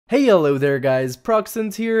Hey, hello there guys,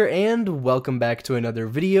 Proxence here, and welcome back to another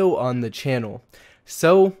video on the channel.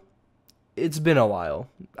 So, it's been a while.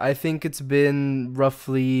 I think it's been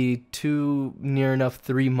roughly near enough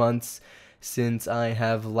 3 months since I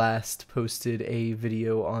have last posted a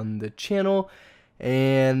video on the channel,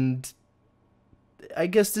 and I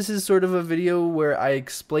guess this is sort of a video where I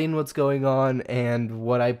explain what's going on and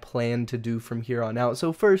what I plan to do from here on out.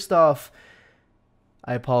 So first off,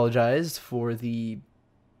 I apologize for the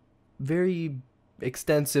very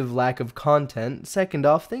extensive lack of content. Second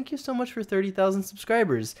off, thank you so much for 30,000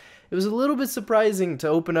 subscribers. It was a little bit surprising to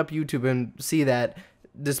open up YouTube and see that,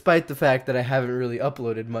 despite the fact that I haven't really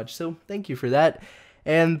uploaded much, so thank you for that.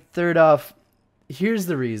 And third off, here's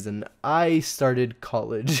the reason. I started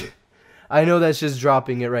college. I know that's just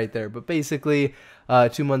dropping it right there, but basically,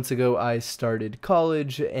 2 months ago I started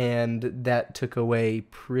college, and that took away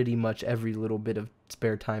pretty much every little bit of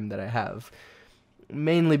spare time that I have.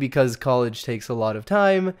 Mainly because college takes a lot of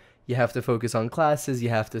time. You have to focus on classes, you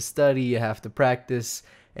have to study, you have to practice,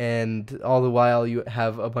 and all the while you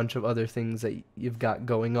have a bunch of other things that you've got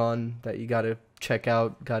going on that you gotta check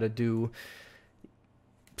out, gotta do.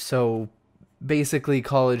 So basically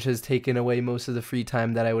college has taken away most of the free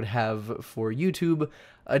time that I would have for YouTube.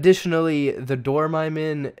 Additionally, the dorm I'm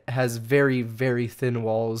in has very, very thin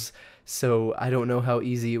walls, so I don't know how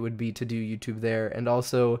easy it would be to do YouTube there. And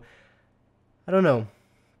also, I don't know.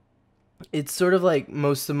 It's sort of like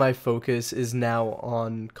most of my focus is now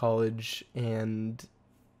on college, and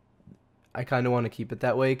I kind of want to keep it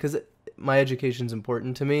that way because my education's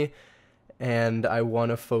important to me, and I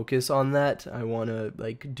want to focus on that. I want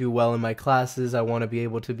to do well in my classes. I want to be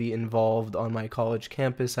able to be involved on my college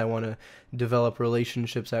campus. I want to develop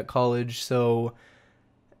relationships at college. So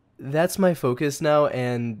that's my focus now,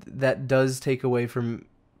 and that does take away from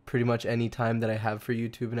pretty much any time that I have for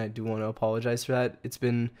YouTube, and I do want to apologize for that. It's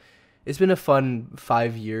been a fun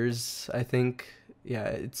 5 years, I think. Yeah,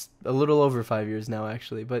 it's a little over 5 years now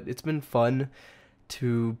actually, but it's been fun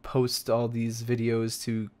to post all these videos,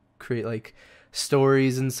 to create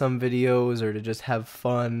stories in some videos, or to just have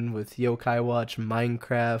fun with Yokai Watch,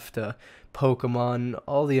 Minecraft, Pokemon,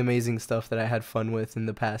 all the amazing stuff that I had fun with in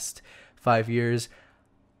the past 5 years.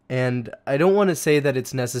 And I don't want to say that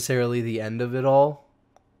it's necessarily the end of it all,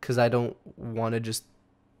 because I don't want to just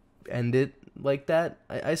end it like that.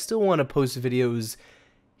 I still want to post videos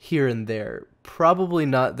here and there. Probably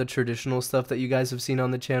not the traditional stuff that you guys have seen on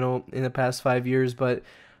the channel in the past 5 years, but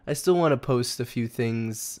I still want to post a few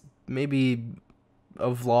things. Maybe a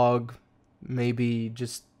vlog, maybe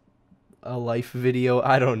just a life video,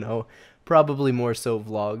 I don't know. Probably more so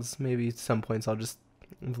vlogs. Maybe at some points I'll just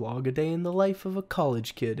vlog a day in the life of a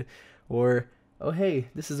college kid. Or, oh hey,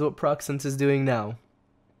 this is what Proxence is doing now.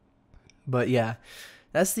 But yeah,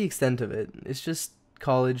 that's the extent of it. It's just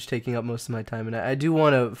college taking up most of my time, and I do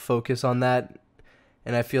want to focus on that.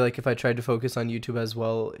 And I feel like if I tried to focus on YouTube as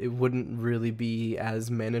well, it wouldn't really be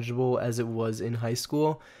as manageable as it was in high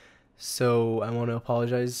school. So I want to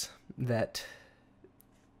apologize that,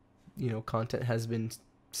 content has been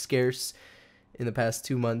scarce in the past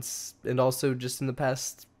 2 months, and also just in the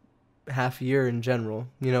past half year in general.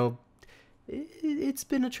 It's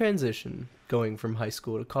been a transition going from high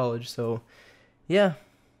school to college, so yeah,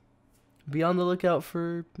 be on the lookout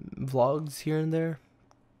for vlogs here and there.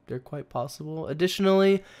 They're quite possible.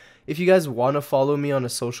 Additionally, if you guys want to follow me on a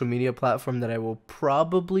social media platform that I will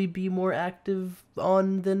probably be more active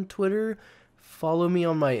on than Twitter, follow me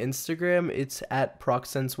on my Instagram. It's at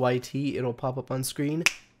ProxenceYT. It'll pop up on screen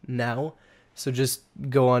now. So just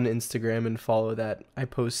go on Instagram and follow that. I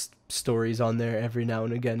post stories on there every now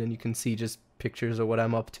and again, and you can see just pictures of what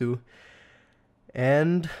I'm up to.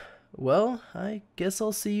 And, well, I guess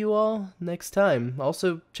I'll see you all next time.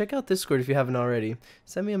 Also, check out Discord if you haven't already.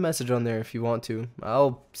 Send me a message on there if you want to.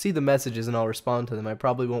 I'll see the messages and I'll respond to them. I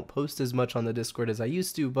probably won't post as much on the Discord as I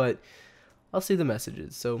used to, but I'll see the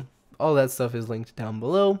messages. So all that stuff is linked down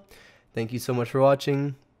below. Thank you so much for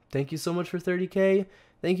watching. Thank you so much for 30K.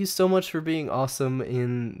 Thank you so much for being awesome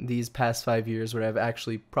in these past 5 years where I've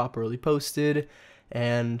actually properly posted.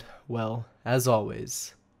 And, well, as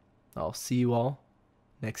always, I'll see you all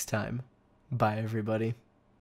next time. Bye, everybody.